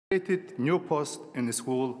created new posts in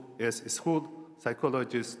school as school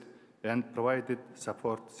psychologists and provided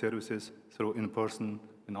support services through in-person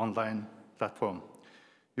and online platform.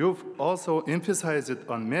 You've also emphasized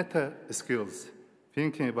on meta skills,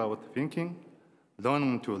 thinking about thinking,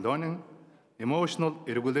 learning to learning, emotional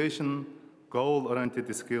regulation,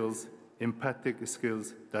 goal-oriented skills, empathic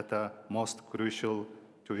skills that are most crucial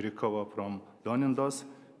to recover from learning loss,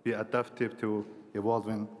 be adaptive to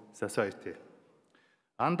evolving society.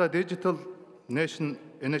 Under Digital Nation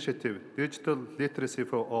Initiative, Digital Literacy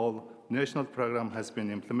for All national program has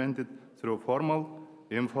been implemented through formal,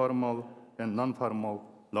 informal, and non-formal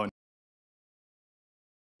learning.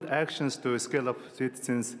 Actions to scale up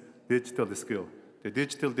citizens' digital skill. The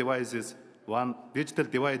digital divide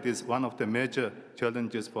is one of the major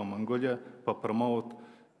challenges for Mongolia to promote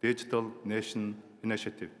Digital Nation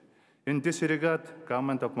Initiative. In this regard,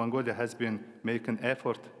 Government of Mongolia has been making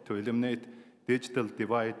effort to eliminate digital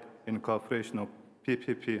divide in cooperation of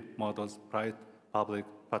PPP models, private-public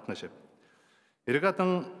partnership.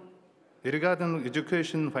 Regarding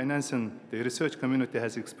education financing, the research community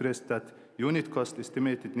has expressed that unit cost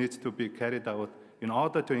estimated needs to be carried out in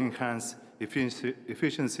order to enhance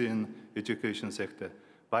efficiency in education sector.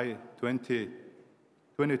 By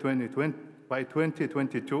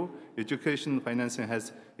 2022, education financing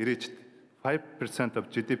has reached 5%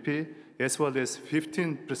 of GDP, as well as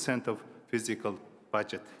 15% of physical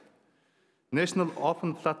budget. National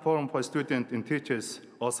Open Platform for Students and Teachers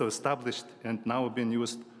also established and now being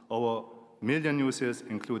used over 1 million users,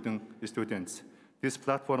 including students. This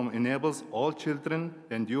platform enables all children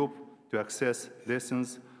and youth to access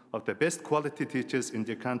lessons of the best quality teachers in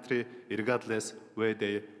the country, regardless where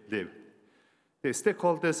they live. The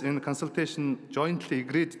stakeholders in consultation jointly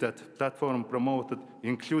agreed that platform promoted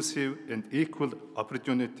inclusive and equal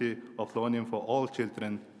opportunity of learning for all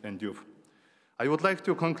children and youth. I would like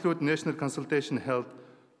to conclude national consultation held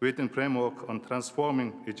within framework on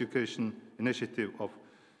transforming education initiative of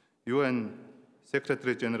UN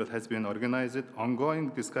Secretary General has been organized, ongoing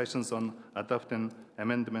discussions on adopting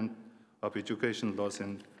amendment of education laws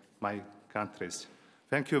in my countries.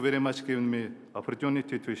 Thank you very much for giving me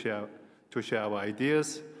opportunity to share our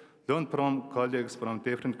ideas, learn from colleagues from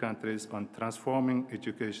different countries on transforming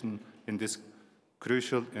education in this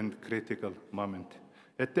crucial and critical moment.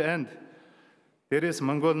 At the end, there is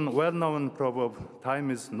Mongolian well-known proverb, time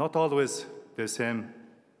is not always the same,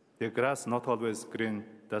 the grass not always green,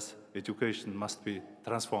 thus education must be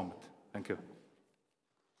transformed. Thank you.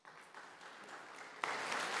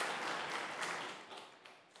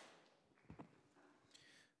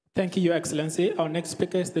 Thank you, Your Excellency. Our next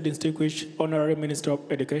speaker is the distinguished Honorary Minister of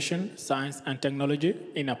Education, Science and Technology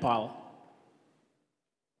in Nepal.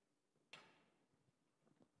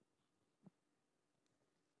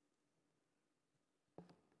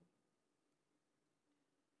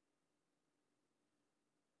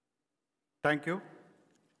 Thank you.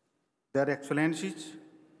 Their Excellencies,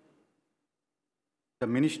 the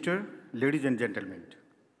Minister, ladies and gentlemen.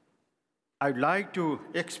 I'd like to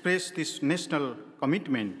express this national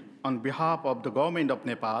commitment on behalf of the Government of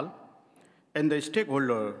Nepal and the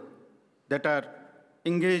stakeholders that are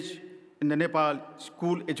engaged in the Nepal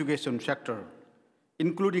school education sector,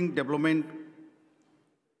 including development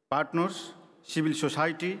partners, civil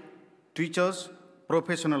society, teachers,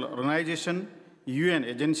 professional organizations, UN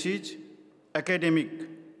agencies,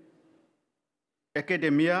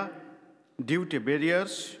 academia, duty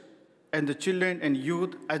barriers, and the children and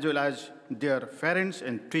youth, as well as their parents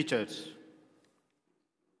and teachers.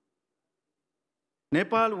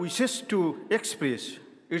 Nepal wishes to express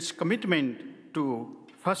its commitment to,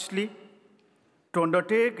 firstly, to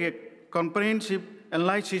undertake a comprehensive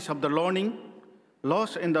analysis of the learning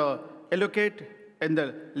loss and allocate and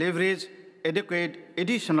leverage adequate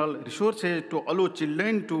additional resources to allow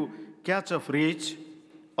children to catch up, reach,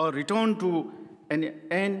 or return to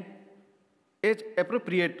an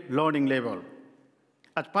age-appropriate learning level.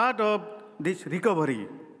 As part of this recovery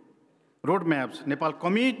roadmaps, Nepal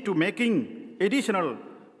commits to making additional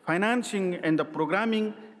financing and the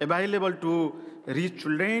programming available to reach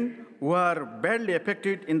children who are badly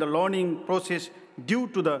affected in the learning process due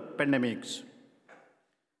to the pandemics.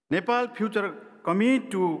 Nepal future commit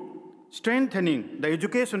to strengthening the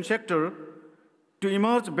education sector to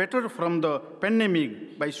emerge better from the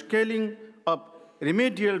pandemic by scaling up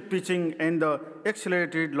remedial teaching and the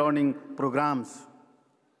accelerated learning programs.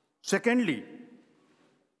 Secondly,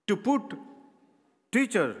 to put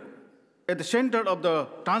teachers at the center of the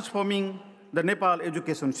transforming the Nepal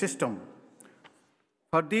education system.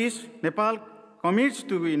 For this, Nepal commits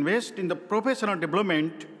to invest in the professional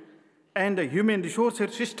development and the human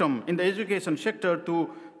resources system in the education sector to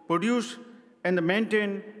produce and maintain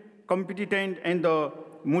competent and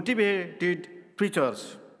motivated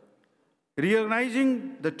teachers.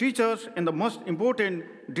 Recognizing the teachers and the most important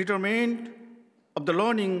determinant of the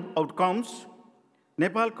learning outcomes,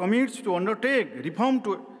 Nepal commits to undertake reform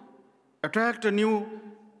to attract new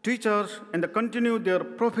teachers and continue their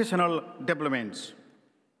professional developments.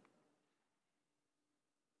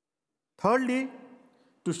 Thirdly,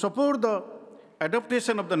 to support the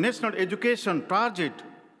adaptation of the national education target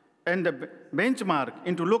and the benchmark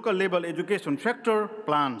into local level education sector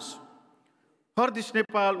plans. For this,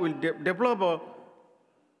 Nepal will develop a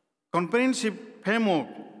comprehensive framework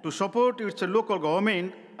to support its local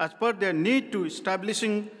government as per their need to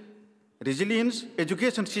establishing resilience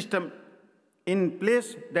education system in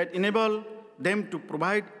place that enable them to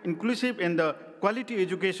provide inclusive and quality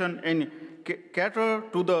education and cater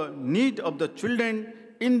to the need of the children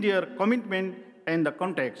in their commitment and the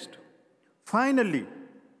context. Finally,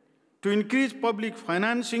 to increase public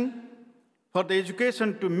financing for the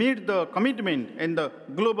education to meet the commitment and the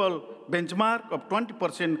global benchmark of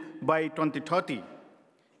 20% by 2030.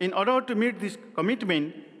 In order to meet this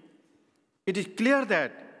commitment, it is clear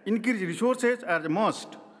that increased resources are a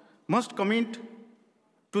must commit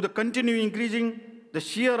to the continue increasing the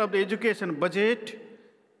share of the education budget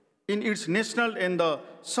in its national and the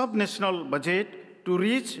sub-national budget to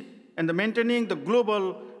reach and maintaining the global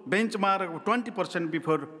benchmark of 20%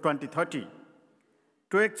 before 2030.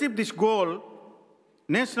 To achieve this goal,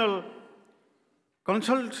 national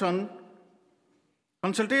consultation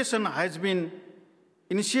has been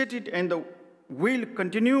initiated and will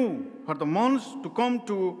continue for the months to come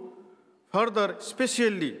to further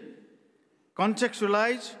specially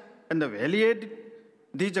contextualize and evaluate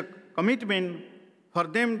these commitment for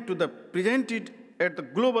them to be presented at the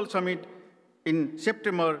Global Summit in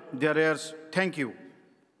September thereafter. Thank you.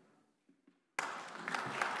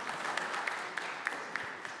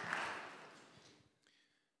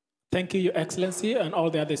 Thank you, Your Excellency, and all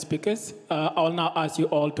the other speakers. I will now ask you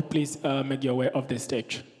all to please make your way off the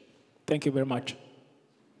stage. Thank you very much.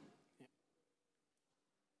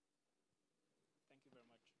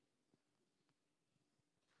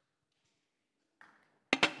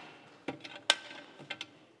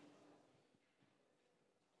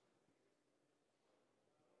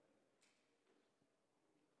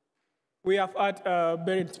 We have had a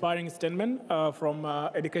very inspiring statement from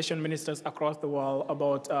education ministers across the world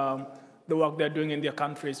about the work they're doing in their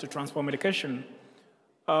countries to transform education.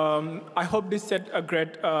 I hope this set a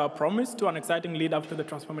great promise to an exciting lead up to the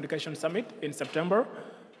Transform Education Summit in September,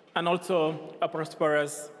 and also a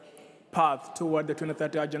prosperous path toward the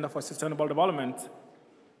 2030 Agenda for Sustainable Development.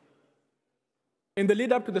 In the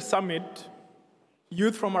lead up to the summit,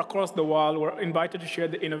 youth from across the world were invited to share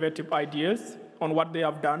the innovative ideas on what they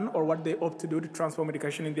have done or what they hope to do to transform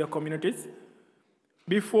education in their communities.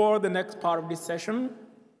 Before the next part of this session,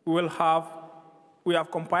 we have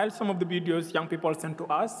compiled some of the videos young people sent to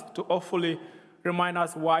us to hopefully remind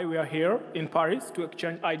us why we are here in Paris to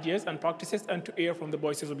exchange ideas and practices and to hear from the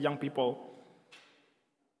voices of young people.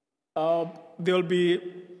 There will be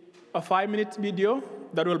a 5-minute video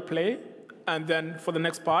that will play, and then for the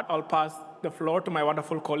next part, I'll pass the floor to my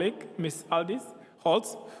wonderful colleague, Ms. Aldis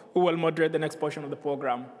Holtz, who will moderate the next portion of the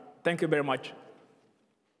program. Thank you very much.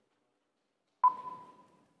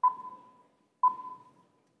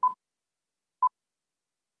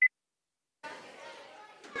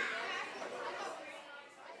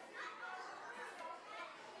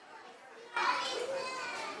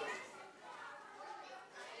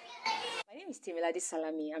 Timiladi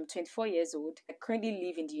Salami. I'm 24 years old. I currently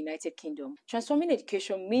live in the United Kingdom. Transforming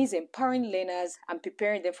education means empowering learners and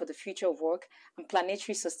preparing them for the future of work and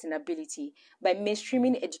planetary sustainability by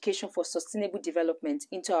mainstreaming education for sustainable development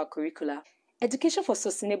into our curricula. Education for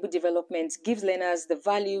sustainable development gives learners the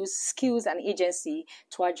values, skills, and agency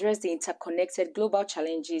to address the interconnected global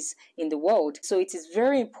challenges in the world. So it is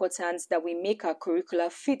very important that we make our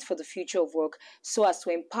curricula fit for the future of work so as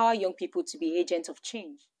to empower young people to be agents of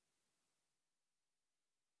change.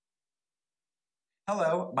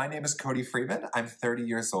 Hello, my name is Cody Freeman. I'm 30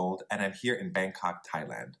 years old and I'm here in Bangkok,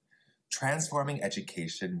 Thailand. Transforming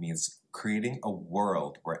education means creating a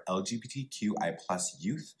world where LGBTQI+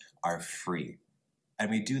 youth are free. And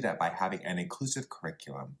we do that by having an inclusive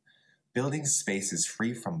curriculum, building spaces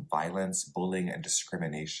free from violence, bullying, and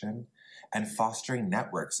discrimination, and fostering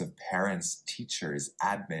networks of parents, teachers,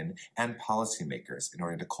 admin, and policymakers in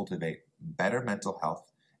order to cultivate better mental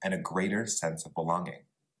health and a greater sense of belonging.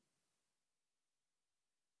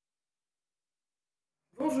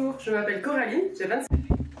 Bonjour, je m'appelle Coralie, j'ai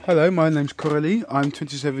 25 ans. Hello, my name's Coralie. I'm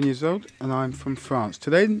 27 years old and I'm from France.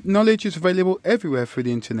 Today, knowledge is available everywhere through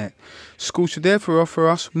the internet. Schools should therefore offer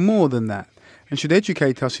us more than that and should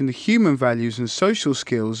educate us in the human values and social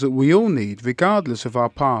skills that we all need, regardless of our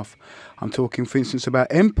path. I'm talking, for instance, about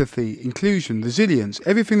empathy, inclusion, resilience,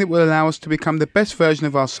 everything that will allow us to become the best version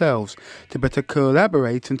of ourselves, to better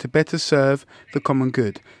collaborate and to better serve the common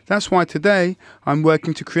good. That's why today I'm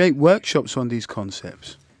working to create workshops on these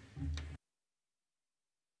concepts.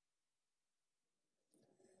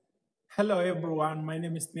 Hello, everyone. My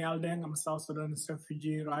name is Niall Deng. I'm a South Sudanese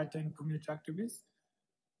refugee, writer, and community activist.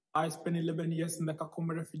 I spent 11 years in the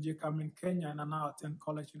Kakuma refugee camp in Kenya and now attend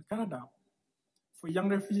college in Canada. For young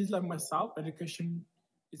refugees like myself, education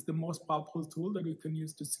is the most powerful tool that we can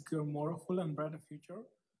use to secure a more full and brighter future,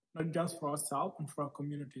 not just for ourselves and for our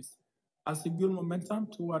communities. As we build momentum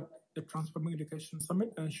toward the Transforming Education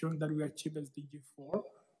Summit and ensuring that we achieve SDG 4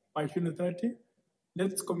 by 2030,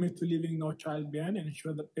 let's commit to leaving no child behind and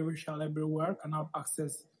ensure that every child everywhere can have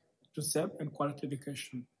access to safe and quality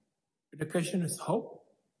education. Education is hope,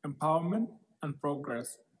 empowerment, and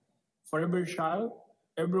progress. For every child,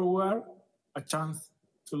 everywhere, a chance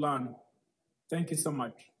to learn. Thank you so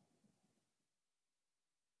much.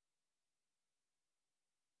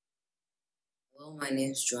 Hello, my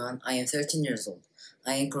name is Joan. I am 13 years old.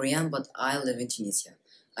 I am Korean, but I live in Tunisia.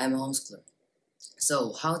 I am a homeschooler.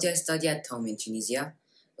 So, how do I study at home in Tunisia?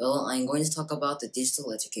 Well, I'm going to talk about the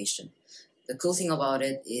digital education. The cool thing about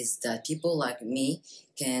it is that people like me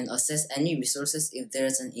can access any resources if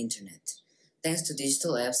there's an internet. Thanks to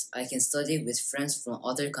digital apps, I can study with friends from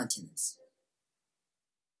other continents.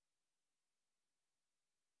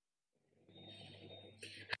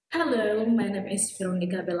 Hello, my name is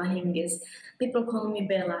Veronica Bella Hingis. People call me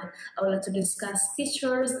Bella. I would like to discuss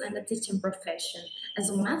teachers and the teaching profession. As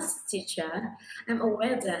a math teacher, I'm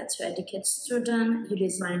aware that to educate students, you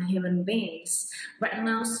design human beings. Right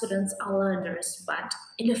now, students are learners, but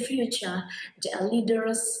in the future, they are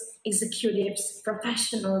leaders, executives,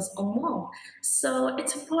 professionals, or more. So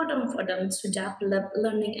it's important for them to develop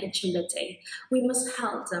learning agility. We must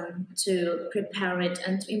help them to prepare it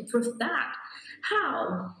and to improve that.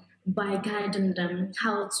 How? By guiding them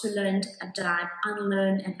how to learn, adapt,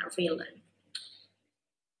 unlearn, and relearn.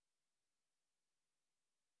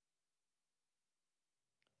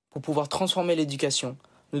 Pour pouvoir transformer l'éducation,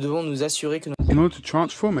 nous devons nous assurer que In order to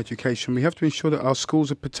transform education, we have to ensure that our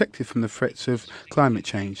schools are protected from the threats of climate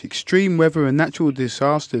change. Extreme weather and natural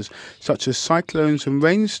disasters such as cyclones and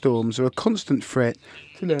rainstorms are a constant threat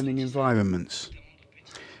to learning environments,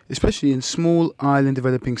 especially in small island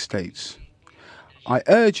developing states. I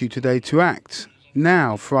urge you today to act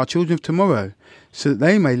now for our children of tomorrow so that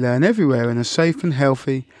they may learn everywhere in a safe and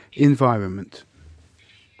healthy environment.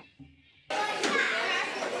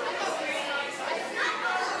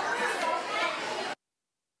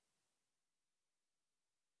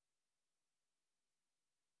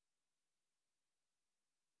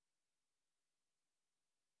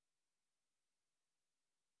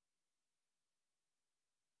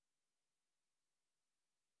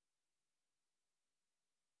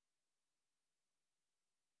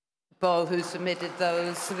 People who submitted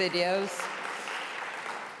those videos,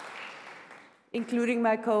 including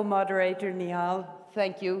my co-moderator, Nihal.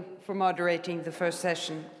 Thank you for moderating the first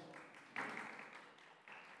session.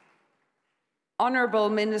 Honorable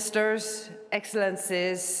ministers,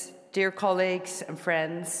 excellencies, dear colleagues and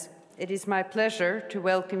friends, it is my pleasure to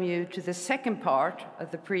welcome you to the second part of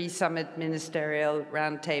the pre-summit ministerial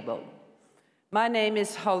roundtable. My name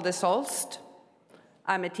is Halde Solst.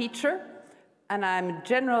 I'm a teacher, and I'm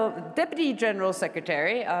Deputy General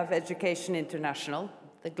Secretary of Education International,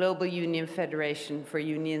 the Global Union Federation for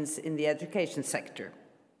Unions in the Education Sector.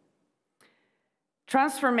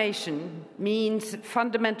 Transformation means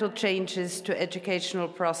fundamental changes to educational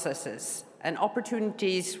processes and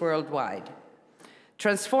opportunities worldwide.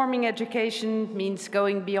 Transforming education means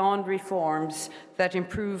going beyond reforms that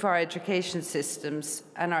improve our education systems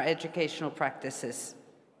and our educational practices.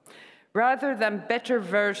 Rather than better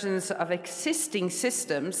versions of existing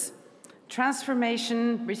systems,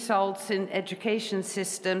 transformation results in education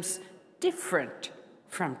systems different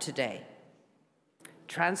from today.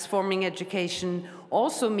 Transforming education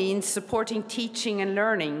also means supporting teaching and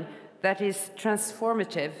learning that is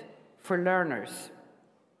transformative for learners.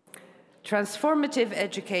 Transformative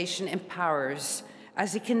education empowers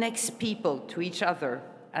as it connects people to each other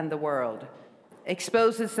and the world,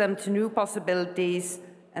 exposes them to new possibilities,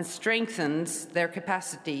 and strengthens their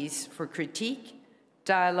capacities for critique,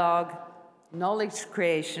 dialogue, knowledge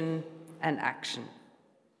creation, and action.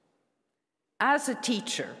 As a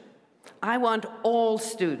teacher, I want all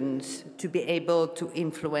students to be able to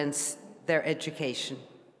influence their education.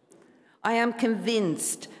 I am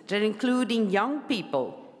convinced that including young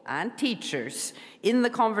people and teachers in the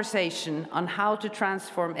conversation on how to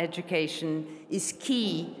transform education is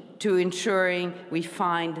key to ensuring we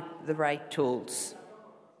find the right tools.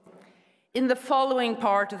 In the following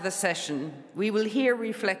part of the session, we will hear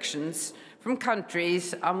reflections from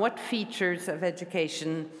countries on what features of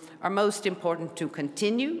education are most important to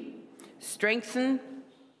continue, strengthen,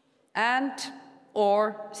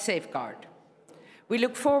 and/or safeguard. We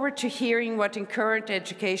look forward to hearing what in current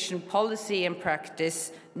education policy and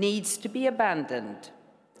practice needs to be abandoned.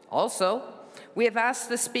 Also, we have asked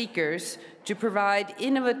the speakers to provide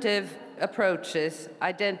innovative approaches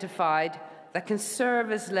identified that can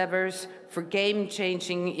serve as levers for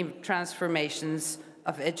game-changing transformations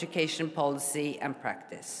of education policy and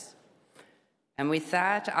practice. And with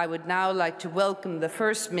that, I would now like to welcome the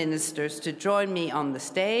first ministers to join me on the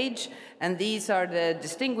stage, and these are the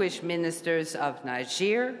distinguished ministers of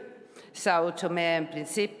Niger, Sao Tome and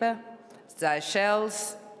Principe,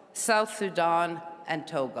 Seychelles, South Sudan, and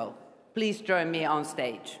Togo. Please join me on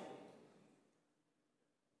stage.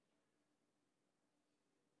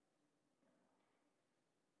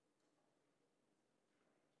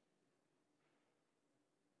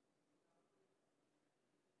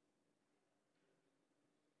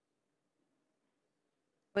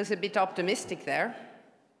 Was a bit optimistic there.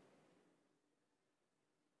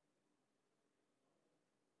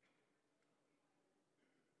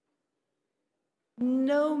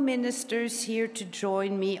 No ministers here to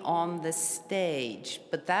join me on the stage,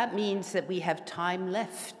 but that means that we have time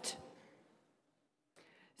left.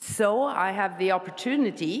 So I have the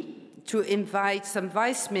opportunity to invite some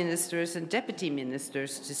vice ministers and deputy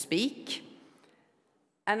ministers to speak.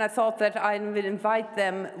 And I thought that I would invite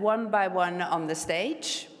them one by one on the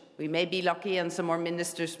stage. We may be lucky and some more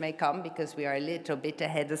ministers may come because we are a little bit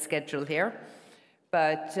ahead of schedule here.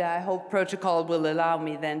 But I hope protocol will allow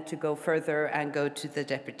me then to go further and go to the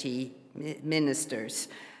deputy ministers.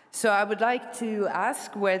 So I would like to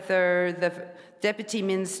ask whether the Deputy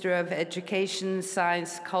Minister of Education,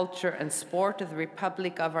 Science, Culture and Sport of the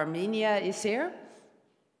Republic of Armenia is here.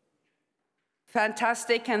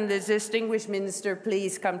 Fantastic, and the distinguished minister,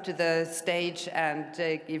 please come to the stage and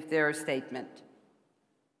give their statement.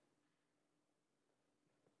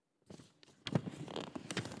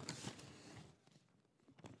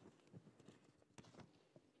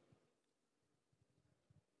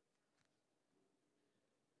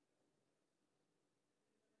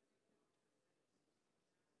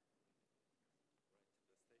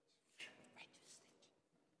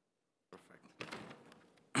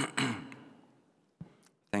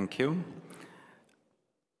 Thank you.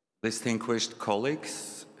 Distinguished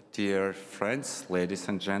colleagues, dear friends, ladies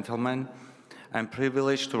and gentlemen, I'm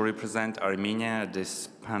privileged to represent Armenia at this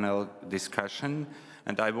panel discussion,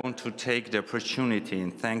 and I want to take the opportunity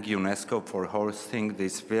and thank UNESCO for hosting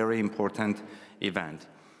this very important event.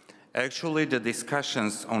 Actually, the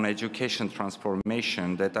discussions on education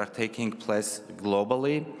transformation that are taking place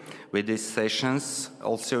globally with these sessions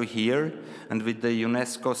also here and with the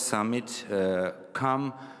UNESCO summit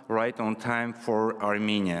come right on time for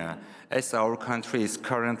Armenia, as our country is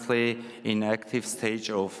currently in active stage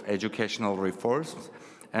of educational reforms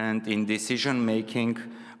and in decision-making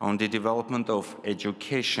on the development of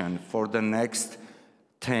education for the next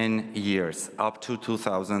 10 years, up to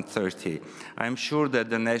 2030. I'm sure that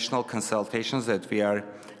the national consultations that we are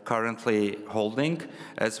currently holding,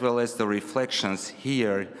 as well as the reflections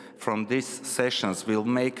here from these sessions will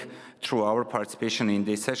make, through our participation in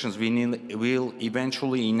these sessions, will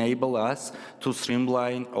eventually enable us to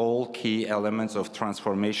streamline all key elements of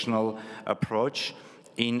transformational approach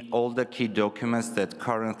in all the key documents that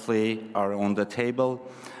currently are on the table,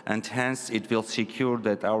 and hence it will secure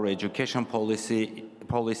that our education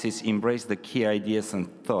policies embrace the key ideas and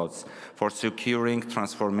thoughts for securing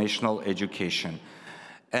transformational education.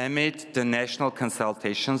 Amid the national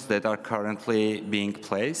consultations that are currently being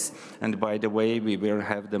placed, and by the way, we will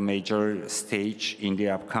have the major stage in the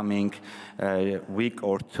upcoming week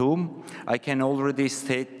or two, I can already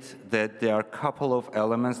state that there are a couple of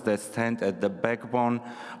elements that stand at the backbone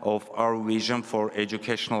of our vision for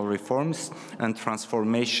educational reforms and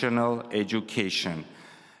transformational education.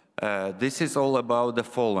 This is all about the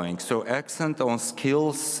following. So accent on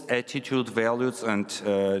skills, attitude, values, and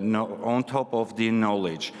on top of the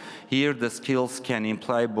knowledge. Here the skills can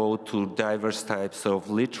imply both to diverse types of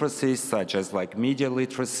literacy, such as like media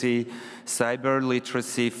literacy, cyber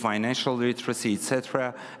literacy, financial literacy,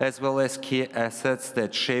 etc., as well as key assets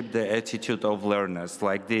that shape the attitude of learners,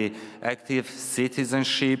 like the active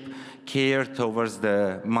citizenship, care towards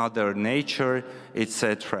the mother nature,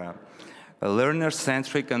 etc. A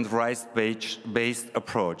learner-centric and rights-based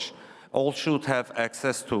approach. All should have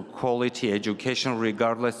access to quality education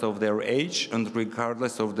regardless of their age and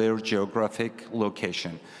regardless of their geographic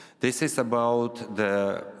location. This is about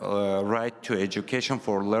the right to education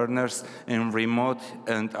for learners in remote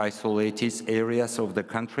and isolated areas of the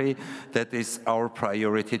country. That is our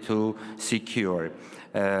priority to secure.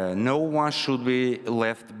 No one should be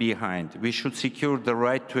left behind. We should secure the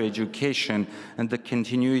right to education and the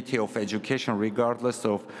continuity of education regardless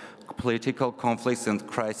of political conflicts and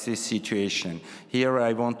crisis situation. Here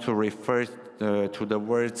I want to refer to the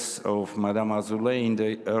words of Madame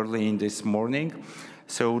Azoulay early in this morning,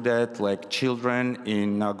 so that like children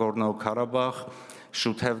in Nagorno-Karabakh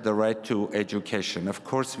should have the right to education. Of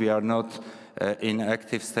course, we are not in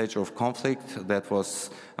active stage of conflict that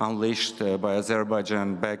was unleashed by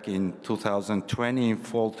Azerbaijan back in 2020, in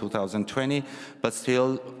fall 2020, but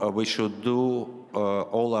still we should do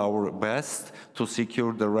all our best to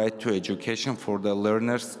secure the right to education for the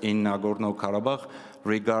learners in Nagorno-Karabakh,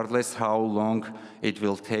 regardless how long it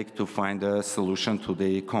will take to find a solution to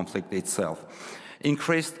the conflict itself.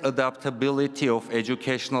 Increased adaptability of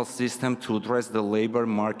educational system to address the labor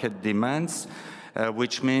market demands,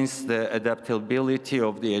 which means the adaptability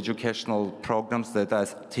of the educational programs that are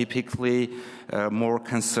typically more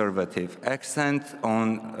conservative. Accent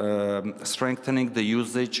on strengthening the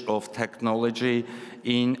usage of technology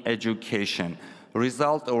in education.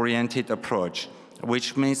 Result-oriented approach,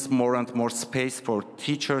 which means more and more space for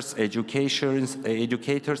teachers,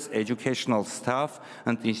 educators, educational staff,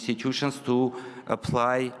 and institutions to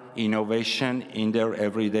apply innovation in their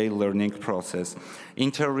everyday learning process.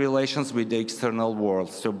 Interrelations with the external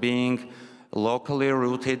world, so being locally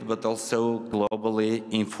rooted but also globally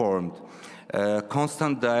informed.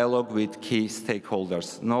 Constant dialogue with key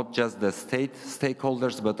stakeholders, not just the state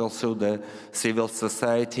stakeholders, but also the civil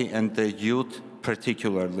society and the youth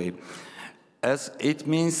particularly. As it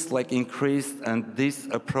means like increased and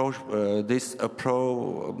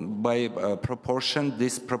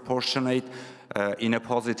disproportionate in a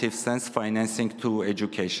positive sense financing to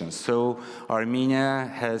education. So Armenia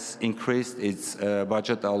has increased its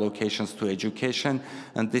budget allocations to education,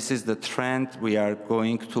 and this is the trend we are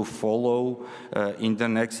going to follow in the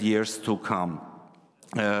next years to come.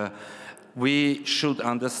 We should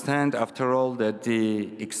understand, after all, that the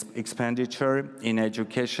expenditure in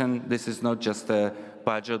education, this is not just a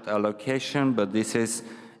budget allocation, but this is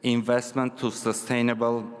investment to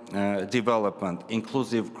sustainable development,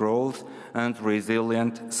 inclusive growth, and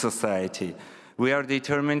resilient society. We are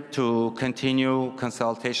determined to continue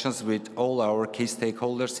consultations with all our key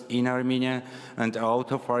stakeholders in Armenia and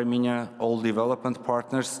out of Armenia, all development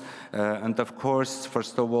partners, and of course,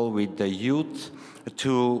 first of all, with the youth,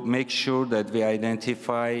 to make sure that we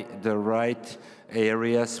identify the right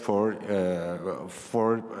areas for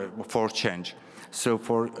change. So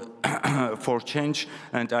for change,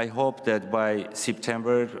 and I hope that by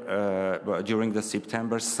September, during the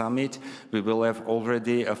September summit, we will have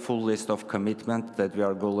already a full list of commitments that we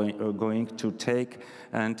are going to take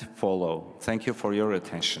and follow. Thank you for your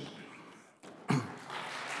attention.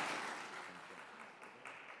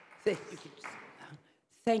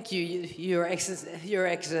 Thank you, Your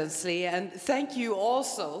Excellency, and thank you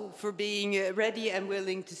also for being ready and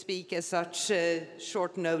willing to speak at such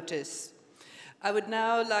short notice. I would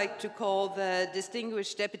now like to call the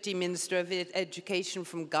distinguished Deputy Minister of Education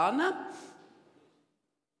from Ghana.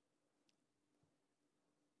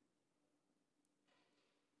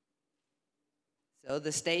 So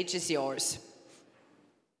the stage is yours.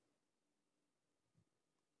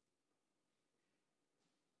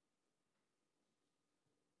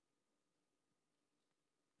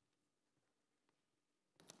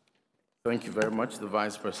 Thank you very much, the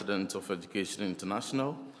Vice President of Education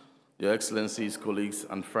International, Your Excellencies, colleagues,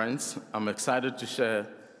 and friends. I'm excited to share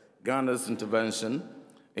Ghana's intervention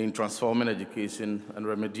in transforming education and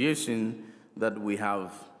remediation that we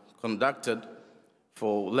have conducted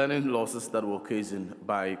for learning losses that were occasioned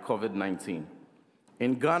by COVID-19.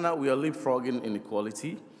 In Ghana, we are leapfrogging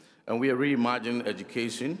inequality, and we are reimagining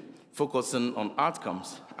education, focusing on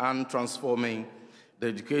outcomes and transforming the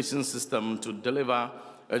education system to deliver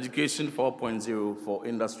Education 4.0 for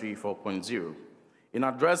Industry 4.0. in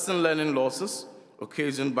addressing learning losses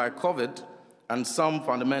occasioned by COVID and some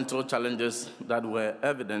fundamental challenges that were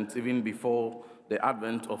evident even before the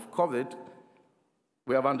advent of COVID,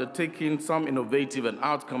 we have undertaken some innovative and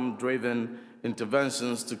outcome-driven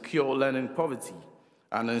interventions to cure learning poverty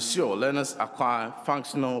and ensure learners acquire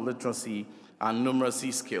functional literacy and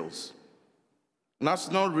numeracy skills.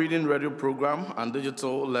 National Reading Radio Program and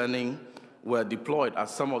digital learning were deployed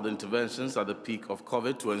as some of the interventions at the peak of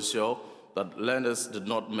COVID to ensure that learners did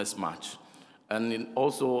not miss much. And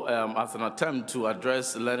also, as an attempt to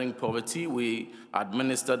address learning poverty, we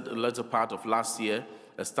administered the latter part of last year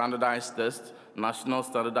a standardized test, national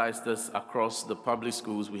standardized test across the public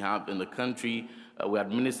schools we have in the country. We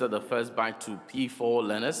administered the first batch to P4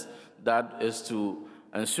 learners. That is to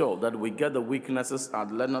ensure that we get the weaknesses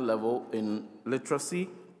at learner level in literacy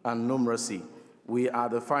and numeracy. We are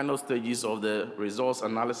at the final stages of the resource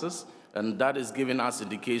analysis, and that is giving us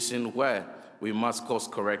indication where we must course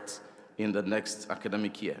correct in the next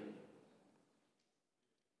academic year.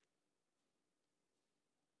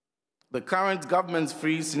 The current government's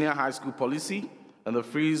free senior high school policy and the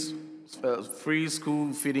free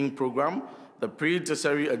school feeding program, the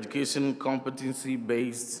pre-tertiary education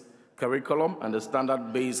competency-based curriculum and the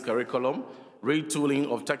standard-based curriculum,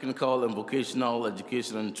 retooling of technical and vocational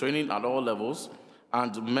education and training at all levels,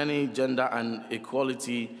 and many gender and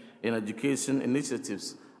equality in education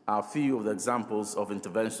initiatives are few of the examples of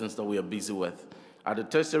interventions that we are busy with. At the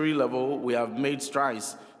tertiary level, we have made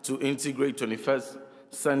strides to integrate 21st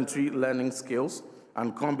century learning skills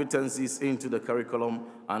and competencies into the curriculum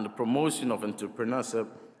and the promotion of entrepreneurship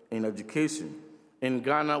in education. In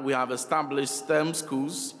Ghana, we have established STEM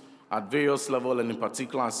schools at various levels, and in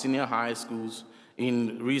particular senior high schools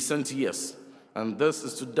in recent years. And this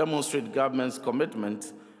is to demonstrate government's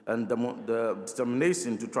commitment and the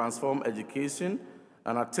determination to transform education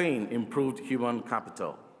and attain improved human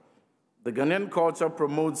capital. The Ghanaian culture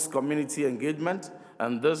promotes community engagement,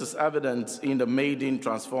 and this is evident in the Maiden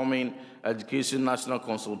Transforming Education National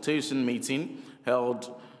Consultation meeting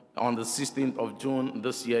held on the 16th of June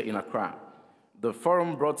this year in Accra. The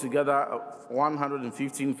forum brought together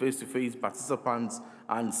 115 face-to-face participants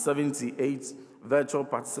and 78 virtual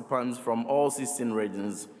participants from all 16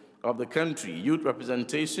 regions of the country. Youth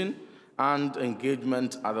representation and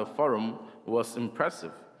engagement at the forum was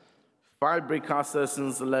impressive. 5 breakout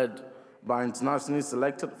sessions led by internationally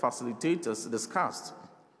selected facilitators discussed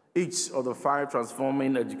each of the 5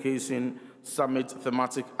 Transforming Education Summit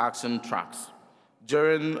thematic action tracks.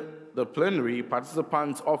 During the plenary,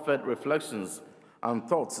 participants offered reflections and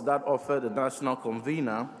thoughts that offered the national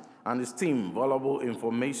convener and his team valuable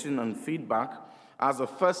information and feedback as a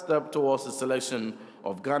first step towards the selection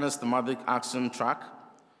of Ghana's thematic action track.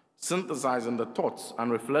 Synthesizing the thoughts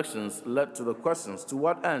and reflections led to the questions: to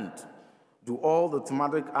what end do all the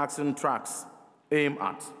thematic action tracks aim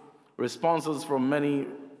at? Responses from many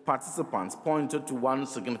participants pointed to one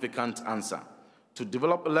significant answer: to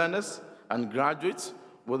develop learners and graduates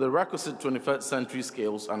with the requisite 21st century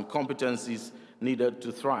skills and competencies needed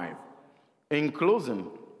to thrive. In closing,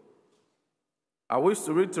 I wish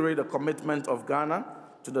to reiterate the commitment of Ghana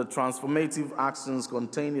to the transformative actions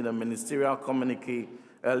contained in the ministerial communique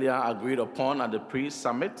earlier agreed upon at the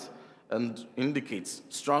pre-summit, and indicates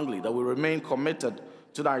strongly that we remain committed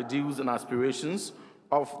to the ideals and aspirations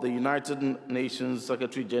of the United Nations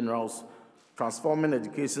Secretary-General's Transforming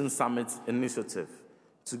Education Summit initiative.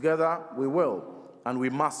 Together, we will and we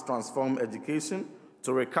must transform education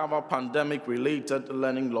to recover pandemic-related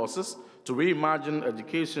learning losses, to reimagine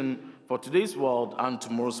education for today's world and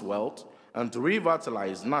tomorrow's world, and to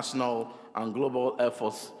revitalize national and global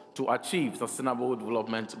efforts to achieve Sustainable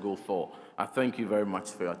Development Goal 4. I thank you very much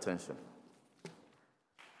for your attention.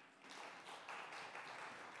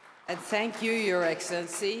 And thank you, Your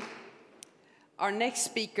Excellency. Our next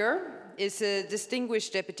speaker is a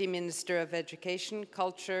distinguished Deputy Minister of Education,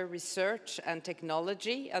 Culture, Research and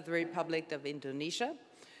Technology of the Republic of Indonesia,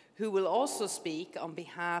 who will also speak on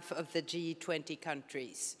behalf of the G20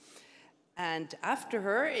 countries. And after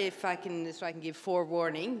her, so I can give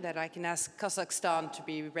forewarning that I can ask Kazakhstan to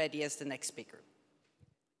be ready as the next speaker.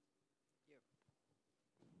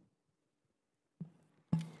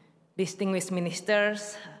 Distinguished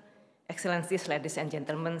ministers, excellencies, ladies and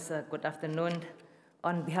gentlemen, good afternoon.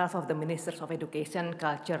 On behalf of the Ministers of Education,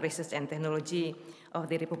 Culture, Research and Technology of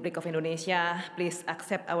the Republic of Indonesia, please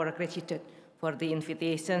accept our gratitude for the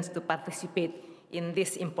invitations to participate in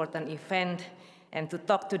this important event and to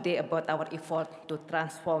talk today about our effort to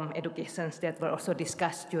transform education that were also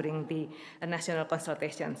discussed during the national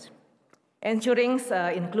consultations. Ensuring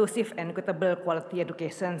inclusive and equitable quality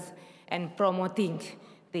education and promoting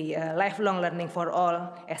the lifelong learning for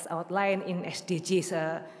all, as outlined in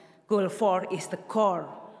SDGs Goal 4, is the core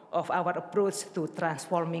of our approach to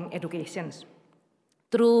transforming education.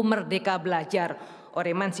 Through Merdeka Belajar, or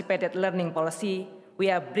emancipated learning policy, we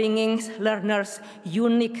are bringing learners'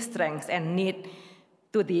 unique strengths and needs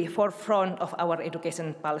to the forefront of our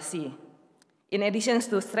education policy. In addition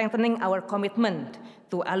to strengthening our commitment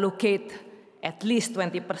to allocate at least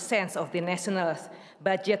 20% of the national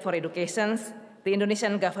budget for education, the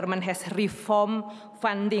Indonesian government has reformed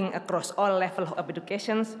funding across all levels of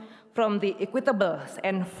education, from the equitable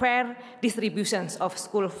and fair distributions of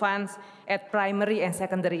school funds at primary and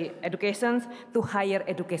secondary education to higher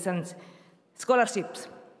education scholarships,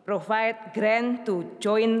 provide grants to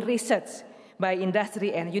joint research by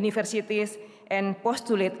industry and universities, and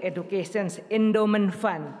postulate education's endowment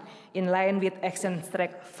fund in line with Action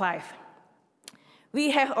Track 5.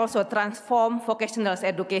 We have also transformed vocational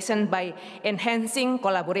education by enhancing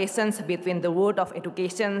collaborations between the world of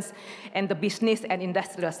education and the business and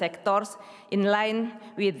industrial sectors in line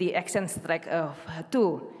with the Action Track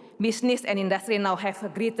 2. Business and industry now have a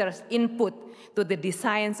greater input to the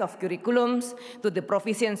designs of curriculums, to the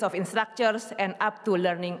provisions of instructors, and up to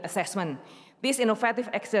learning assessment. This innovative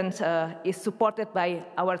action is supported by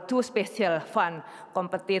our two special funds,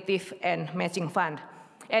 competitive and matching fund.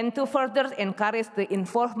 And to further encourage the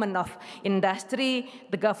involvement of industry,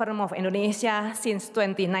 the government of Indonesia since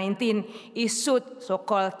 2019 issued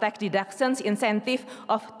so-called tax deductions incentive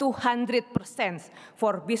of 200%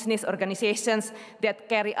 for business organizations that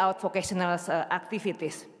carry out vocational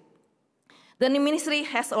activities. The ministry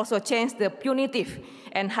has also changed the punitive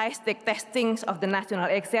and high-stake testings of the national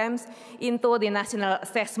exams into the national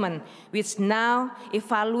assessment, which now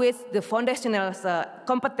evaluates the foundational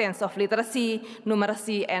competence of literacy,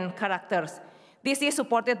 numeracy, and characters. This is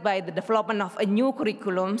supported by the development of a new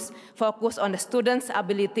curriculums focused on the students'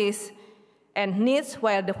 abilities and needs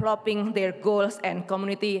while developing their goals and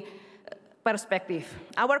community perspective.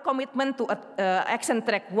 Our commitment to Action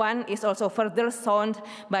Track 1 is also further shown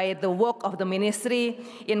by the work of the ministry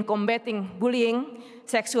in combating bullying,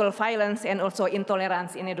 sexual violence, and also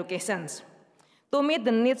intolerance in education. To meet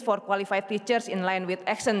the needs for qualified teachers in line with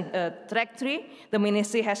Action Track 3, the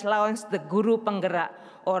ministry has launched the Guru Penggerak,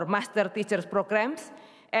 or Master Teachers programs,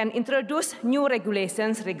 and introduced new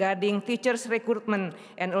regulations regarding teachers' recruitment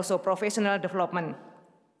and also professional development.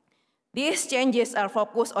 These changes are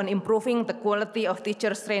focused on improving the quality of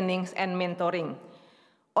teachers' trainings and mentoring.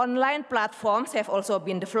 Online platforms have also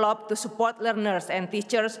been developed to support learners and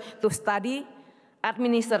teachers to study,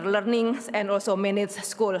 administer learnings, and also manage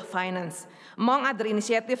school finance. Among other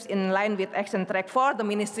initiatives in line with Action Track 4, the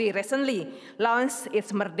ministry recently launched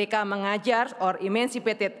its Merdeka Mengajar, or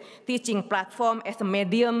emancipated teaching platform, as a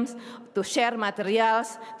medium to share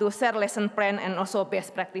materials, to share lesson plan, and also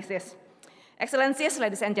best practices. Excellencies,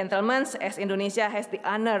 ladies and gentlemen, as Indonesia has the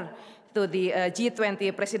honor to the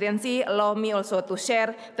G20 presidency, allow me also to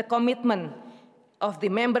share the commitment of the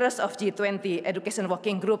members of G20 Education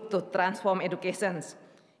Working Group to transform education.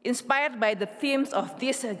 Inspired by the themes of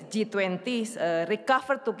this G20,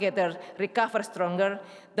 Recover Together, Recover Stronger,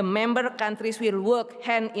 the member countries will work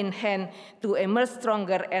hand in hand to emerge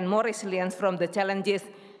stronger and more resilient from the challenges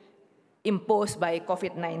imposed by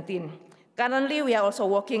COVID-19. Currently, we are also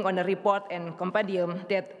working on a report and compendium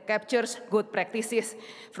that captures good practices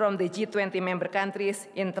from the G20 member countries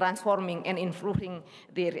in transforming and improving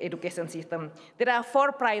their education system. There are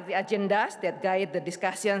 4 priority agendas that guide the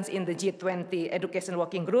discussions in the G20 Education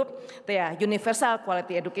Working Group. They are universal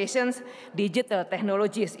quality education, digital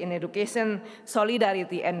technologies in education,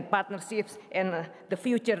 solidarity and partnerships, and the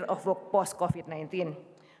future of work post-COVID-19,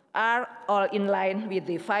 are all in line with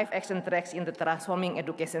the 5 action tracks in the Transforming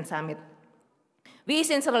Education Summit. We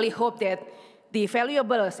sincerely hope that the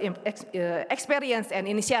valuable experience and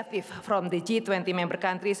initiative from the G20 member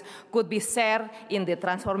countries could be shared in the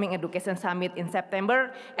Transforming Education Summit in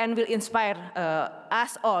September and will inspire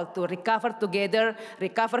us all to recover together,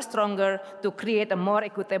 recover stronger, to create a more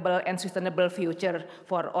equitable and sustainable future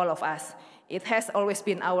for all of us. It has always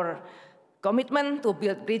been our commitment to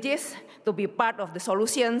build bridges, to be part of the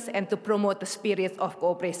solutions, and to promote the spirit of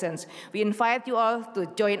cooperation. We invite you all to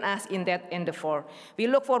join us in that endeavor. We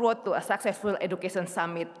look forward to a successful education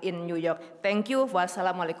summit in New York. Thank you.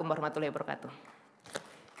 Wassalamualaikum warahmatullahi wabarakatuh.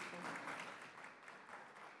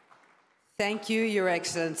 Thank you, Your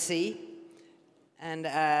Excellency. And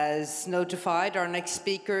as notified, our next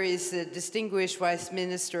speaker is the Distinguished Vice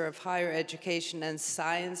Minister of Higher Education and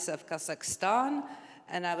Science of Kazakhstan.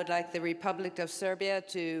 And I would like the Republic of Serbia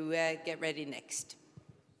to get ready next.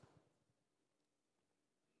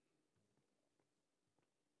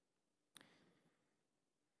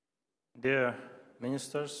 Dear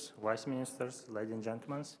ministers, vice ministers, ladies and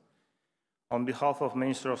gentlemen, on behalf of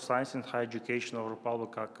Minister of Science and Higher Education of the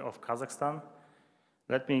Republic of Kazakhstan,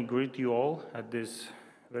 let me greet you all at this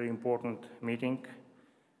very important meeting,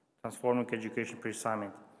 Transforming Education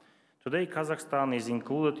Pre-Summit. Today, Kazakhstan is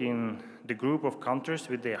included in the group of countries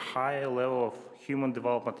with a high level of Human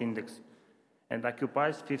Development Index and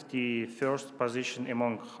occupies 51st position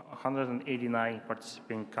among 189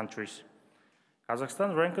 participating countries.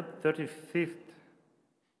 Kazakhstan ranked 35th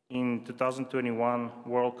in 2021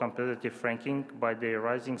 World Competitive Ranking by the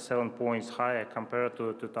rising 7 points higher compared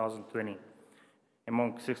to 2020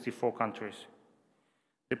 among 64 countries.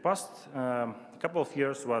 The past couple of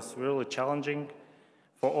years was really challenging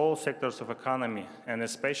for all sectors of economy and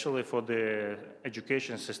especially for the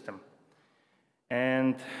education system.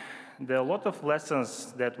 And there are a lot of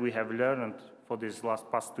lessons that we have learned for these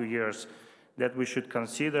past 2 years that we should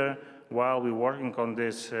consider while we're working on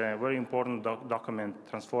this very important document,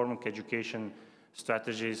 Transforming Education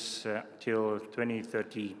Strategies till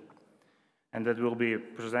 2030, and that will be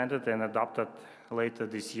presented and adopted later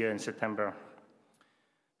this year in September.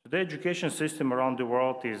 The education system around the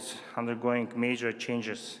world is undergoing major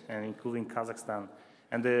changes, and including Kazakhstan.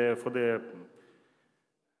 And for the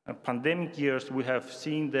pandemic years, we have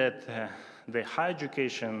seen that the higher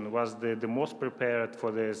education was the most prepared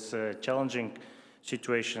for these challenging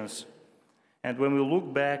situations. And when we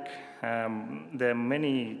look back, there are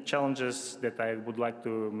many challenges that I would like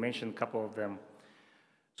to mention a couple of them.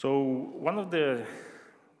 So one of the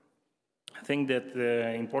things that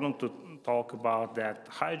important to talk about that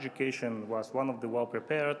higher education was one of the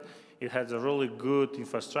well-prepared. It has a really good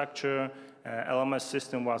infrastructure. LMS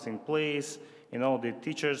system was in place. You know, the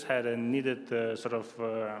teachers had a needed sort of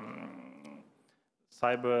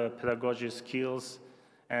cyber pedagogy skills.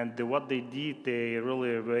 And what they did, they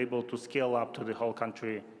really were able to scale up to the whole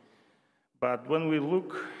country. But when we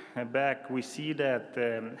look back, we see that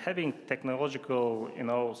having technological,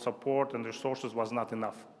 support and resources was not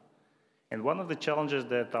enough. And one of the challenges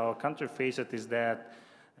that our country faced is that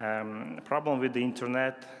problem with the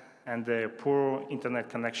internet and the poor internet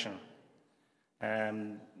connection.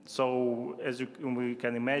 So as we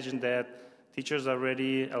can imagine that teachers are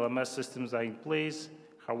ready, LMS systems are in place.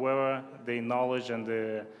 However, the knowledge and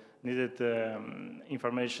the needed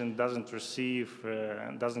information doesn't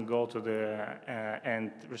go to the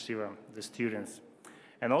end receiver, the students.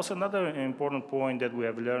 And also another important point that we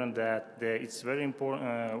have learned that it's very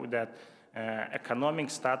important that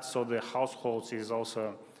economic status of the households is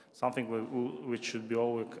also something which should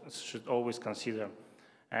always consider.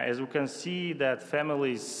 As we can see that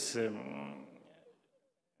families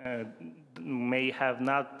may have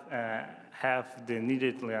not have the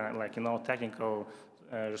needed technical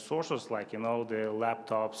resources like the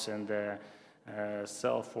laptops and the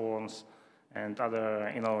cell phones and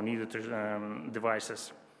other needed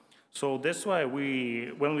devices. So that's why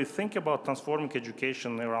when we think about transforming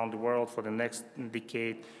education around the world for the next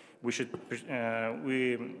decade, we should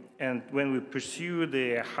when we pursue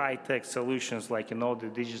the high-tech solutions like the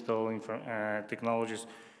digital technologies,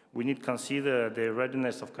 we need to consider the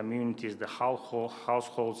readiness of communities, the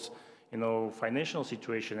households, financial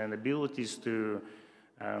situation and abilities to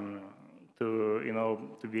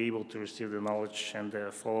be able to receive the knowledge and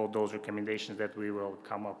follow those recommendations that we will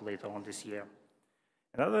come up later on this year.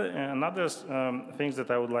 Another things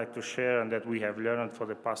that I would like to share and that we have learned for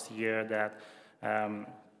the past year that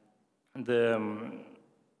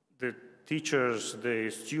the teachers, the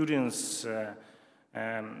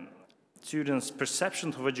students' perception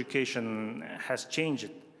of education has changed.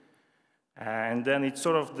 And then it's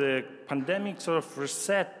sort of the pandemic sort of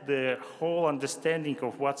reset the whole understanding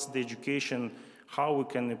of what's the education, how we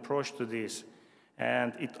can approach to this.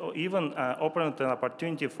 And it even opened an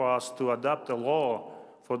opportunity for us to adopt a law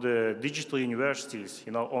for the digital universities.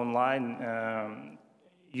 Online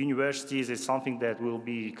universities is something that will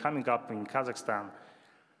be coming up in Kazakhstan.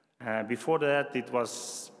 Before that,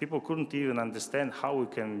 people couldn't even understand how we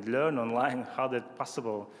can learn online, how that's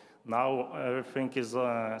possible. Now everything is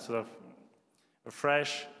sort of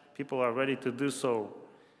fresh. People are ready to do so.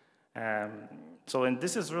 And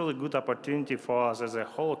this is really good opportunity for us as a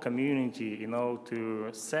whole community, to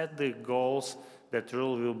set the goals that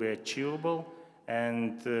really will be achievable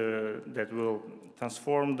and that will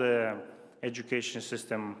transform the education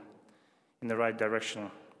system in the right direction.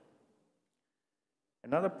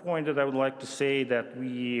 Another point that I would like to say that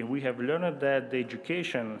we have learned that the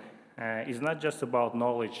education is not just about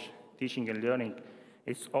knowledge, teaching and learning.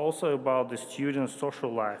 It's also about the student's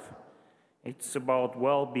social life. It's about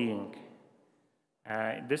well-being.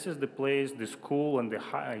 This is the place, the school and the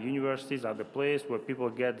universities are the place where people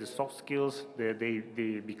get the soft skills, they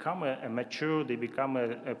become mature, they become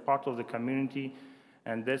a part of the community.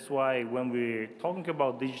 And that's why when we're talking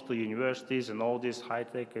about digital universities and all these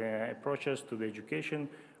high-tech approaches to the education,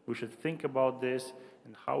 we should think about this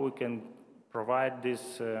and how we can provide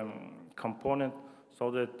this component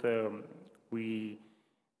so that we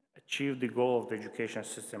achieve the goal of the education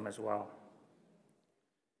system as well.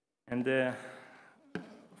 And the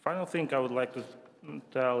final thing I would like to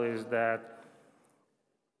tell is that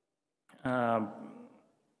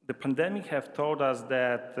the pandemic have taught us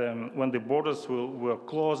that when the borders were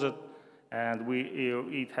closed, and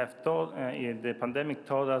the pandemic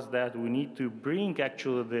taught us that we need to bring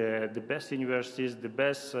actually the best universities, the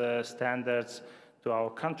best standards to our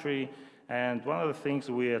country. And one of the things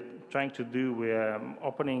we are trying to do, we are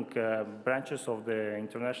opening branches of the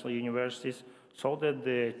international universities so that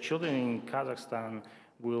the children in Kazakhstan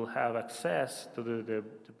will have access to the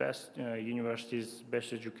best universities,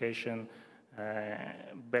 best education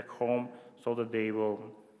back home, so that they will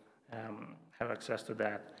have access to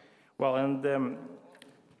that. Well, and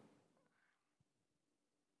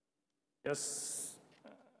just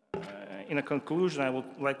in a conclusion, I would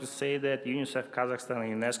like to say that UNICEF Kazakhstan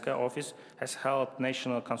and UNESCO office has held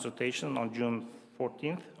national consultation on June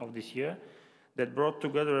 14th of this year that brought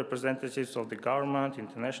together representatives of the government,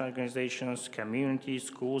 international organizations, communities,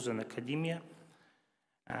 schools, and academia.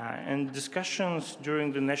 And discussions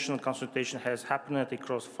during the national consultation has happened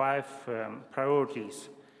across 5 priorities.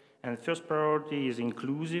 And the first priority is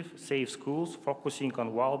inclusive, safe schools, focusing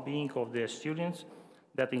on well-being of their students.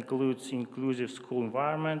 That includes inclusive school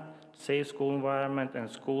environment, safe school environment, and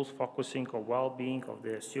schools focusing on well-being of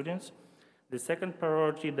their students. The second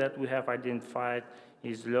priority that we have identified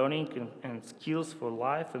is learning and skills for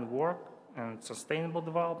life and work and sustainable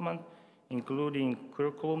development, including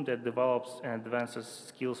curriculum that develops and advances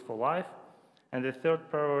skills for life. And the third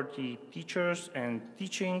priority, teachers and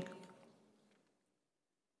teaching.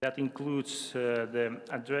 That includes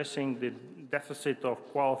addressing the deficit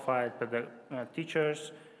of qualified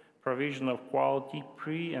teachers, provision of quality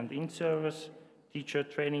pre- and in-service, teacher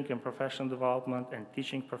training and professional development, and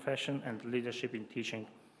teaching profession and leadership in teaching.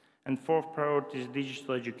 And fourth priority is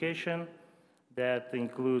digital education. That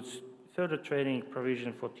includes further training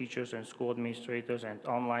provision for teachers and school administrators and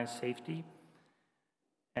online safety.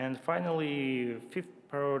 And finally, fifth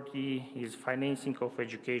priority is financing of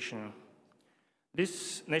education.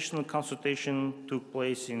 This national consultation took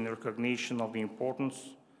place in recognition of the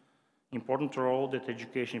important role that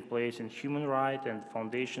education plays in human rights and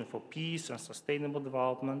foundation for peace and sustainable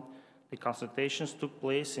development. The consultations took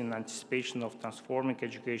place in anticipation of Transforming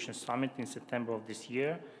Education Summit in September of this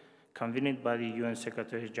year, convened by the UN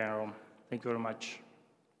Secretary General. Thank you very much.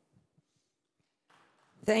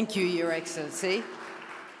 Thank you, Your Excellency.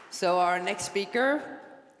 So our next speaker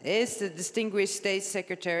is the Distinguished State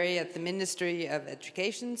Secretary at the Ministry of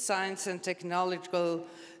Education, Science and Technological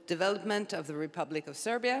Development of the Republic of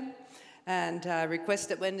Serbia, and request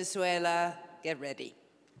that Venezuela get ready.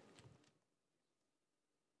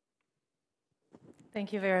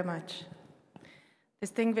 Thank you very much.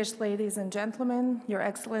 Distinguished ladies and gentlemen, Your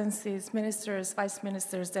Excellencies, Ministers, Vice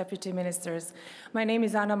Ministers, Deputy Ministers, my name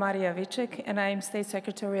is Ana Maria Vicek, and I am State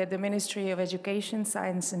Secretary at the Ministry of Education,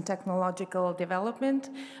 Science and Technological Development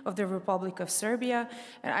of the Republic of Serbia,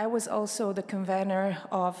 and I was also the convener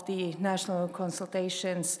of the national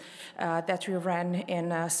consultations that we ran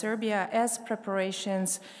in Serbia as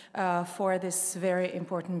preparations for this very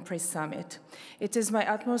important pre-summit. It is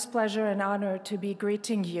my utmost pleasure and honor to be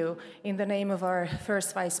greeting you in the name of our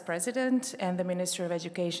First Vice President and the Minister of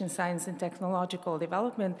Education, Science and Technological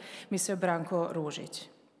Development, Mr. Branko Ružić.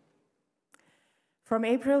 From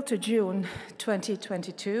April to June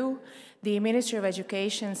 2022, the Ministry of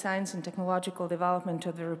Education, Science and Technological Development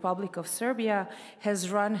of the Republic of Serbia has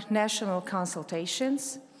run national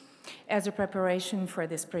consultations as a preparation for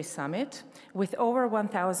this pre-summit with over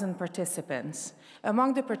 1,000 participants.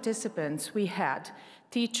 Among the participants, we had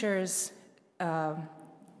teachers,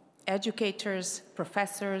 educators,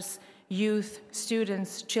 professors, youth,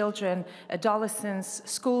 students, children, adolescents,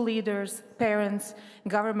 school leaders, parents,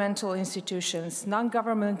 governmental institutions,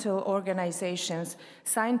 non-governmental organizations,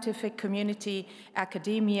 scientific community,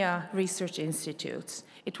 academia, research institutes.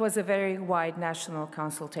 It was a very wide national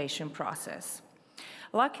consultation process.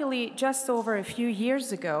 Luckily, just over a few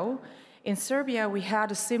years ago, In Serbia, we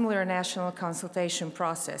had a similar national consultation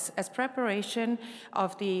process as preparation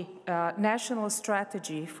of the national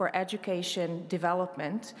strategy for education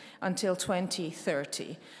development until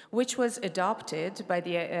 2030, which was adopted by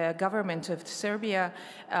the government of Serbia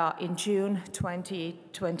in June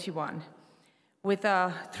 2021 with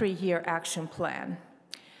a 3-year action plan.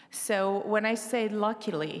 So when I say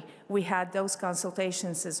luckily, we had those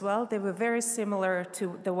consultations as well. They were very similar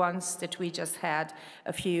to the ones that we just had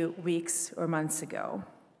a few weeks or months ago.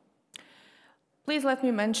 Please let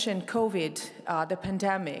me mention COVID, the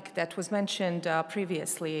pandemic that was mentioned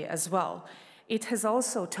previously as well. It has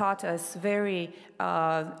also taught us very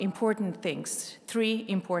important things, 3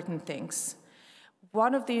 important things.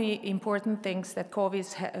 One of the important things that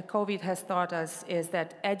COVID has taught us is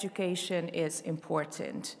that education is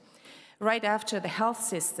important. Right after the health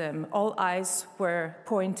system, all eyes were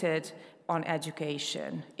pointed on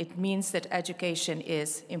education. It means that education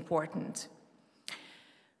is important.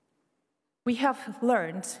 We have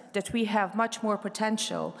learned that we have much more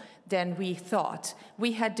potential than we thought.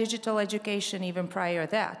 We had digital education even prior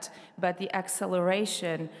to that, but the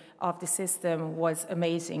acceleration of the system was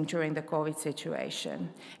amazing during the COVID situation.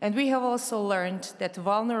 And we have also learned that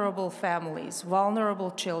vulnerable families,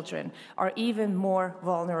 vulnerable children, are even more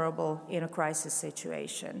vulnerable in a crisis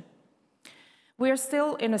situation. We are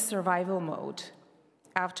still in a survival mode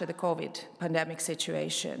after the COVID pandemic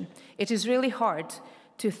situation. It is really hard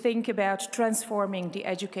to think about transforming the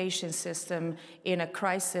education system in a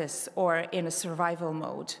crisis or in a survival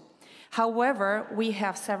mode. However, we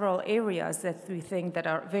have several areas that we think that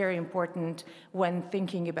are very important when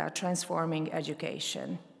thinking about transforming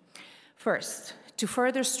education. First, to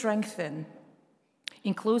further strengthen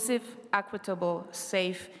inclusive, equitable,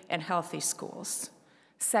 safe, and healthy schools.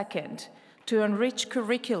 Second, to enrich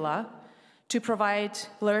curricula to provide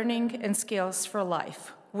learning and skills for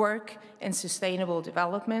life, work, and sustainable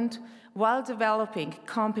development, while developing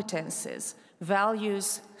competences,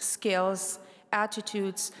 values, skills,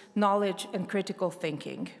 attitudes, knowledge, and critical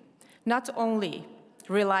thinking. Not only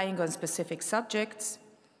relying on specific subjects,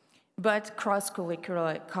 but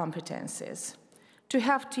cross-curricular competences. To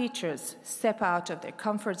have teachers step out of their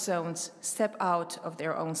comfort zones, step out of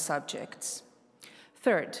their own subjects.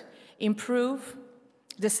 Third, improve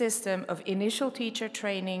the system of initial teacher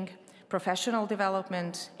training, professional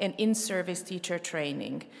development, and in-service teacher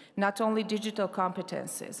training, not only digital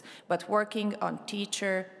competences, but working on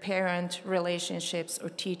teacher-parent relationships or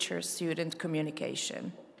teacher-student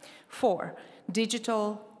communication. 4,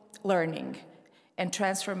 digital learning and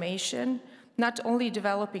transformation, not only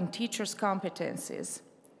developing teachers' competencies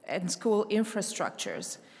and school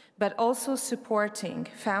infrastructures, but also supporting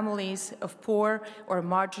families of poor or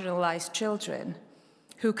marginalized children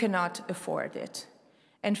who cannot afford it.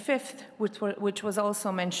 And 5th, which was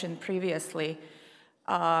also mentioned previously,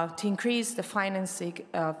 to increase the financing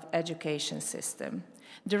of education system.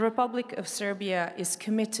 The Republic of Serbia is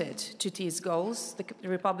committed to these goals. The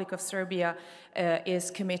Republic of Serbia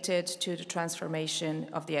is committed to the transformation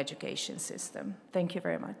of the education system. Thank you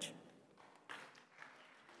very much.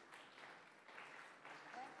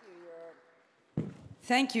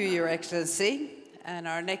 Thank you, Your Excellency. And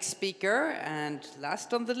our next speaker, and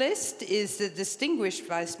last on the list, is the Distinguished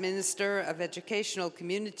Vice Minister of Educational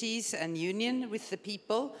Communities and Union with the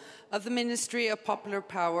People of the Ministry of Popular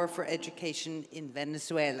Power for Education in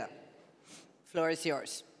Venezuela. The floor is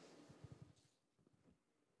yours.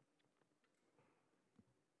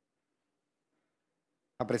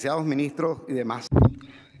 Apreciados ministros y demás.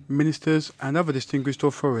 Ministers and other distinguished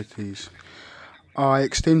authorities, I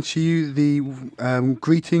extend to you the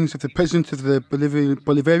greetings of the President of the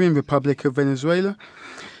Bolivarian Republic of Venezuela,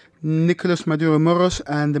 Nicolas Maduro Moros,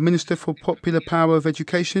 and the Minister for Popular Power of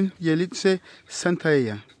Education, Yelitse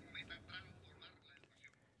Santaella.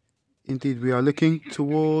 Indeed, we are looking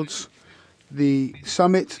towards the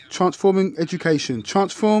summit Transforming Education.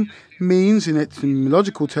 Transform means, in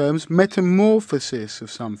etymological terms, metamorphosis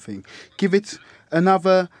of something. Give it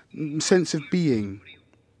another sense of being.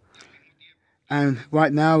 And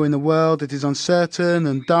right now, in a world that is uncertain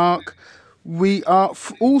and dark, we are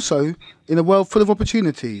also in a world full of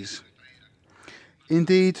opportunities.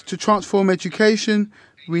 Indeed, to transform education,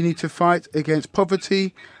 we need to fight against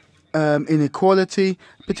poverty, inequality,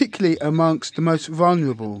 particularly amongst the most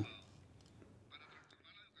vulnerable.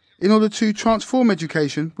 In order to transform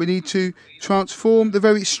education, we need to transform the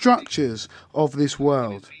very structures of this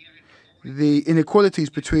world. The inequalities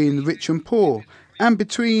between rich and poor, and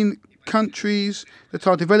between countries that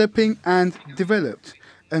are developing and developed.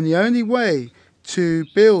 And the only way to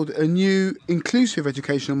build a new inclusive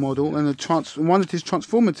educational model, and one that is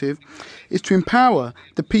transformative, is to empower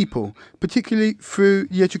the people, particularly through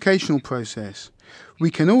the educational process. We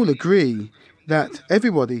can all agree that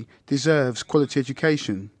everybody deserves quality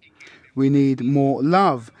education. We need more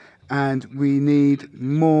love and we need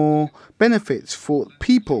more benefits for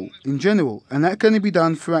people in general, and that can only be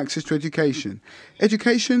done through access to education.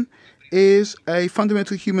 Education is a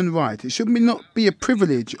fundamental human right. It should not be a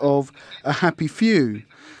privilege of a happy few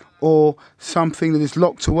or something that is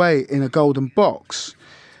locked away in a golden box,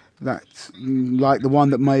 that's like the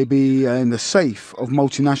one that may be in the safe of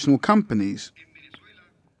multinational companies.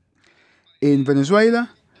 In Venezuela,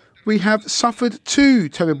 we have suffered two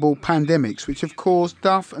terrible pandemics which have caused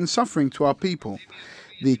death and suffering to our people.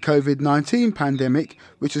 The COVID-19 pandemic,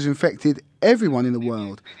 which has infected everyone in the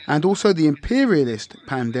world, and also the imperialist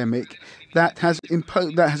pandemic that has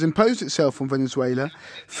imposed itself on Venezuela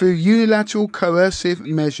through unilateral coercive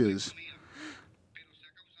measures.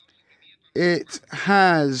 It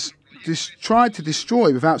has tried to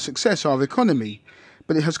destroy without success our economy,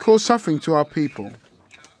 but it has caused suffering to our people.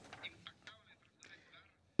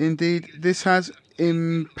 Indeed, this has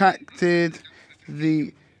impacted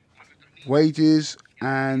the wages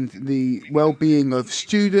and the well-being of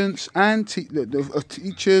students and of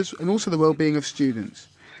teachers, and also the well-being of students.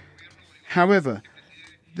 However,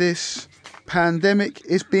 this pandemic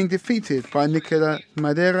is being defeated by Nicolas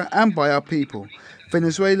Maduro and by our people.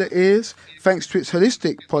 Venezuela is, thanks to its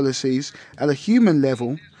holistic policies at a human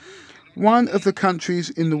level, one of the countries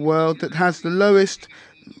in the world that has the lowest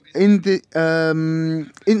incident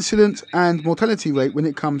and mortality rate when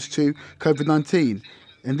it comes to COVID-19,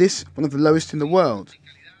 and this one of the lowest in the world.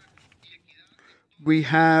 We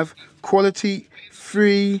have quality,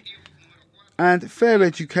 free and fair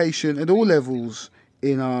education at all levels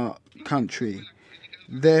in our country.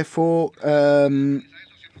 Therefore,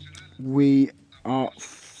 we are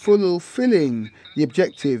fulfilling the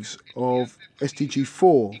objectives of SDG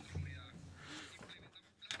 4.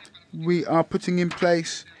 We are putting in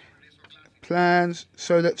place plans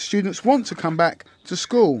so that students want to come back to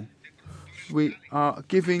school. We are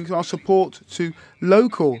giving our support to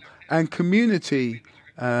local and community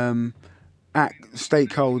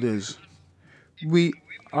stakeholders. We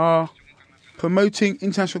are promoting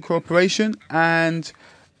international cooperation and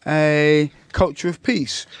a culture of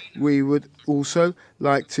peace. We would also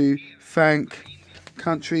like to thank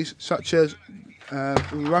countries such as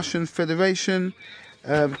Russian Federation,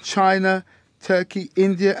 China, Turkey,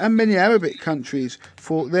 India and many Arabic countries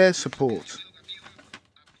for their support.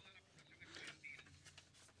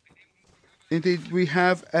 Indeed, we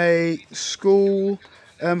have a school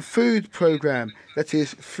food program that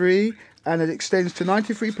is free and it extends to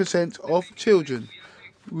 93% of children.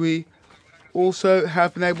 We also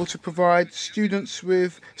have been able to provide students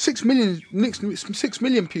with 6 million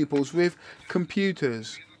pupils with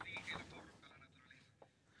computers.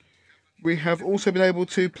 We have also been able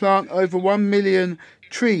to plant over 1 million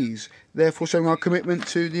trees, therefore showing our commitment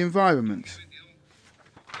to the environment.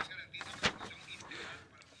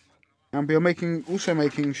 And we are also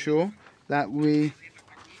making sure that we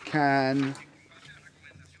can...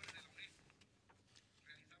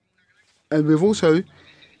 And we've also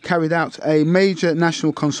carried out a major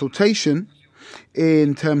national consultation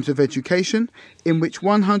in terms of education, in which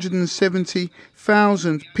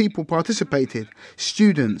 170,000 people participated.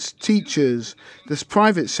 Students, teachers, the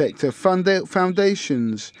private sector,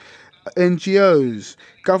 foundations, NGOs,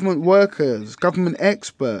 government workers, government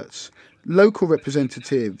experts, local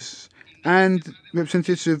representatives, and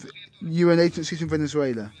representatives of UN agencies in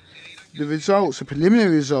Venezuela. The results, the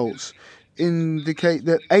preliminary results, indicate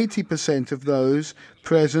that 80% of those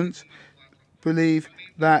present believe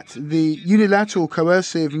that the unilateral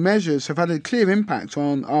coercive measures have had a clear impact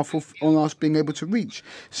on us being able to reach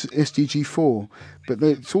SDG 4. But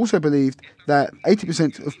it's also believed that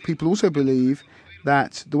 80% of people also believe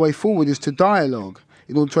that the way forward is to dialogue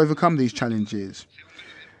in order to overcome these challenges.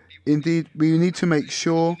 Indeed, we need to make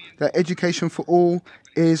sure that education for all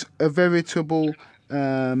is a veritable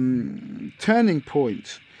turning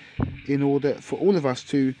point in order for all of us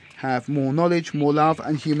to have more knowledge, more love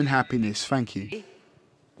and human happiness. Thank you.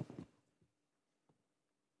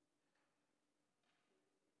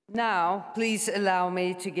 Now, please allow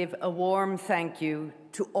me to give a warm thank you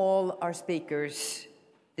to all our speakers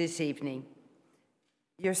this evening.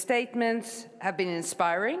 Your statements have been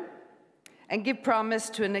inspiring and give promise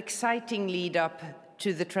to an exciting lead up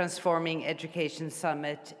to the Transforming Education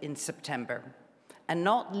Summit in September, and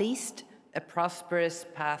not least, a prosperous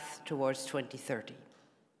path towards 2030.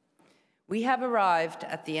 We have arrived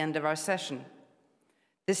at the end of our session.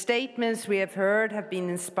 The statements we have heard have been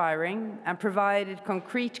inspiring and provided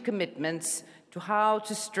concrete commitments to how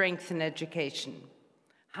to strengthen education,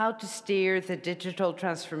 how to steer the digital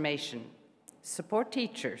transformation, support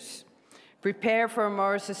teachers, prepare for a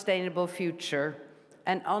more sustainable future,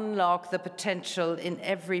 and unlock the potential in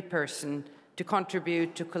every person to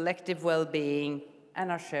contribute to collective well-being and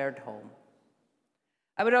our shared home.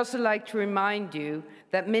 I would also like to remind you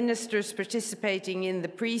that ministers participating in the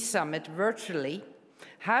pre-summit virtually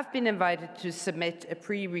have been invited to submit a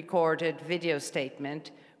pre-recorded video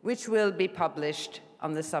statement, which will be published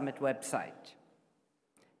on the summit website.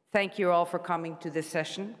 Thank you all for coming to this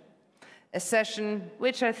session, a session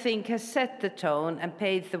which I think has set the tone and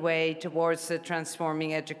paved the way towards the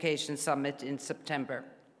Transforming Education Summit in September.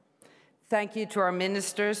 Thank you to our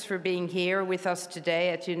ministers for being here with us today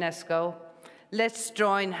at UNESCO. Let's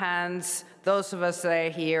join hands, those of us that are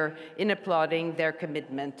here, in applauding their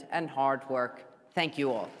commitment and hard work. Thank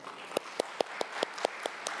you all.